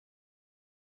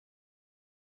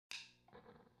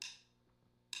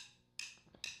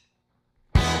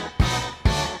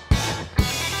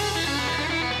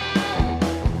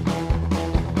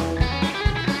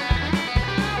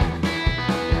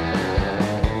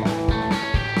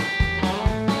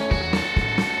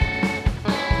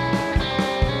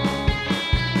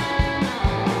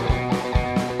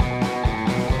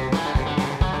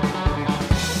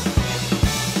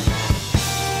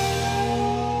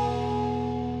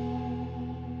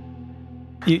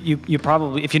You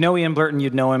probably, if you know Ian Blurton,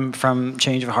 you'd know him from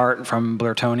Change of Heart, from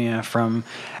Blurtonia, from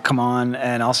Come On,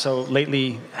 and also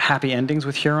lately Happy Endings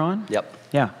with Huron. Yep.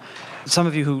 Yeah. Some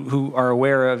of you who are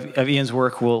aware of Ian's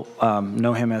work will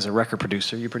know him as a record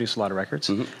producer. You produce a lot of records.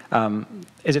 Mm-hmm.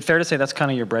 Is it fair to say that's kind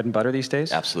of your bread and butter these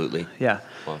days? Absolutely. Yeah.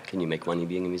 Well, can you make money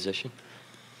being a musician?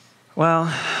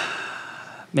 Well,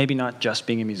 maybe not just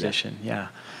being a musician, yeah.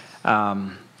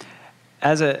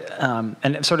 As a,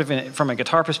 and sort of from a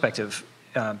guitar perspective,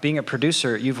 being a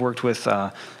producer, you've worked with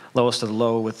Lowest of the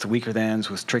Low, with the Weaker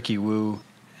Thans, with Tricky Woo.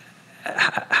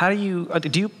 How do you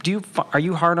are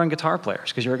you hard on guitar players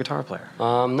because you're a guitar player?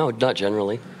 No, not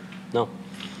generally. No,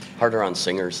 harder on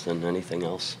singers than anything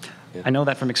else. Yeah. I know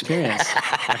that from experience,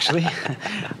 actually.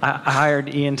 I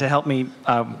hired Ian to help me.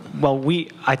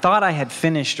 I thought I had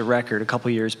finished a record a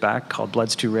couple years back called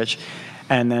Blood's Too Rich,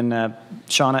 and then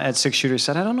Shauna at Six Shooter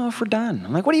said, "I don't know if we're done."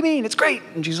 I'm like, "What do you mean? It's great."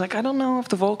 And she's like, "I don't know if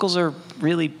the vocals are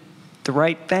really the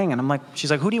right thing." And I'm like,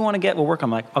 she's like, "Who do you want to get? We'll work."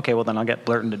 I'm like, "Okay, well then I'll get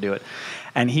Blurton to do it."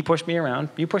 And he pushed me around.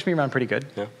 You pushed me around pretty good.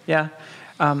 Yeah.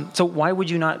 Yeah. So why would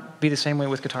you not be the same way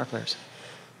with guitar players?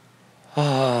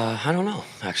 I don't know,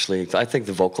 actually. I think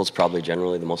the vocal's probably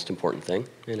generally the most important thing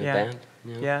in a band.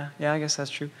 You know? Yeah, I guess that's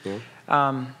true. Yeah.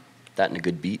 That and a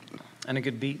good beat. And a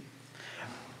good beat.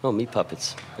 Oh, Meat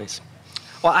Puppets. Nice.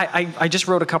 Well, I just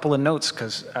wrote a couple of notes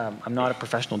because I'm not a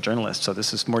professional journalist, so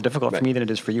this is more difficult for me than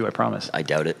it is for you, I promise. I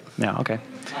doubt it. Yeah, okay.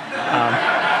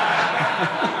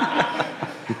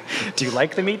 Do you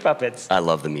like the Meat Puppets? I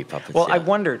love the Meat Puppets. Well, yeah. I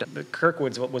wondered.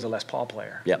 Kirkwood was a Les Paul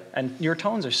player. Yep. And your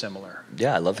tones are similar.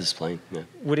 Yeah, I love his playing. Yeah.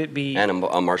 Would it be... And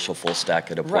a Marshall full stack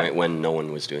at a point when no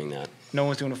one was doing that. No one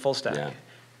was doing a full stack? Yeah.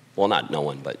 Well, not no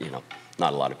one, but, you know,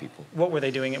 not a lot of people. What were they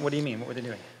doing? What do you mean? What were they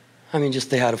doing? I mean, just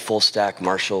they had a full stack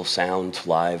Marshall sound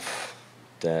live,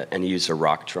 and he used a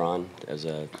Rocktron as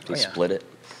a... He split it.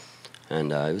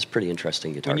 And it was pretty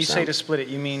interesting guitar sound. When you say to split it,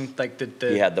 you mean like the...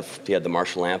 He had the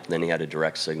Marshall amp, and then he had a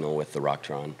direct signal with the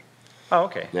Rocktron. Oh,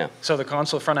 okay. Yeah. So the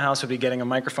console front of house would be getting a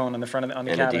microphone on the front of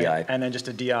the cabinet, a DI. and then just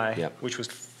a DI, which was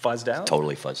fuzzed out?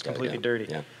 Totally fuzzed out, completely dirty.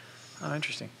 Yeah. Oh,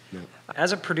 interesting. Yeah.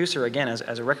 As a producer, again,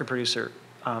 as a record producer,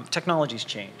 technology's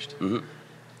changed. Mm-hmm.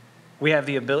 We have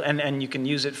the ability, and you can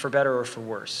use it for better or for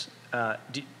worse.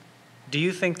 Do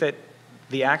you think that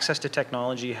the access to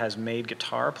technology has made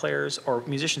guitar players or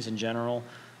musicians in general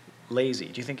lazy?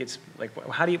 Do you think it's like,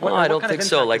 how do you? No, I don't think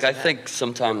so. Like, I think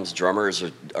sometimes drummers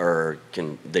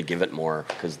they give it more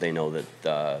because they know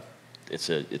that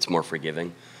it's more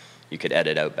forgiving. You could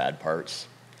edit out bad parts,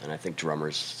 and I think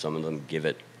drummers, some of them give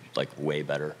it like way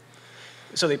better.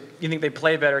 So you think they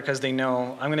play better because they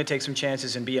know I'm going to take some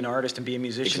chances and be an artist and be a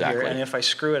musician here, and if I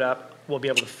screw it up, we'll be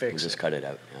able to fix it. Just cut it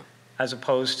out. Yeah. As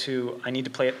opposed to I need to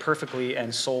play it perfectly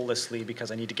and soullessly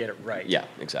because I need to get it right. Yeah,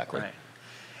 exactly. Right.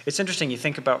 It's interesting, you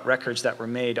think about records that were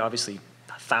made, obviously,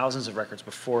 thousands of records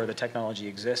before the technology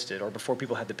existed or before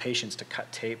people had the patience to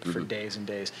cut tape for days and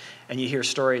days. And you hear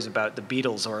stories about the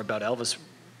Beatles or about Elvis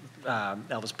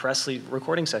Presley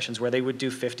recording sessions where they would do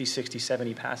 50, 60,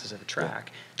 70 passes of a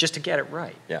track just to get it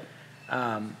right. Yeah.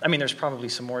 I mean, there's probably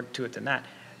some more to it than that.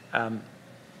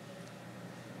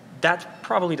 That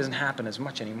probably doesn't happen as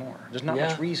much anymore. There's not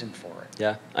much reason for it.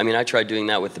 Yeah. I mean, I tried doing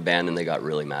that with the band, and they got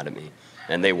really mad at me.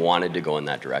 And they wanted to go in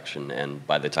that direction, and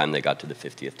by the time they got to the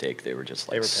 50th take, they were just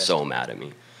like so mad at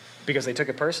me. Because they took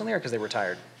it personally, or because they were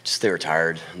tired? Just they were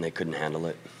tired, and they couldn't handle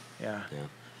it. Yeah.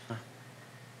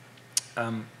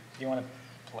 Do you want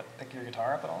to pick your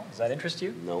guitar up at all? Does that interest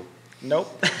you? No. Nope.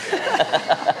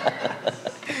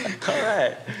 All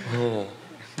right.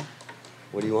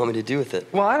 What do you want me to do with it?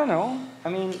 Well, I don't know. I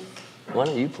mean... Why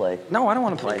don't you play? No, I don't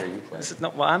want to play. You play.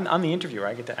 Well, I'm the interviewer.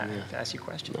 I get to ask you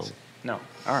questions. No. No.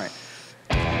 All right.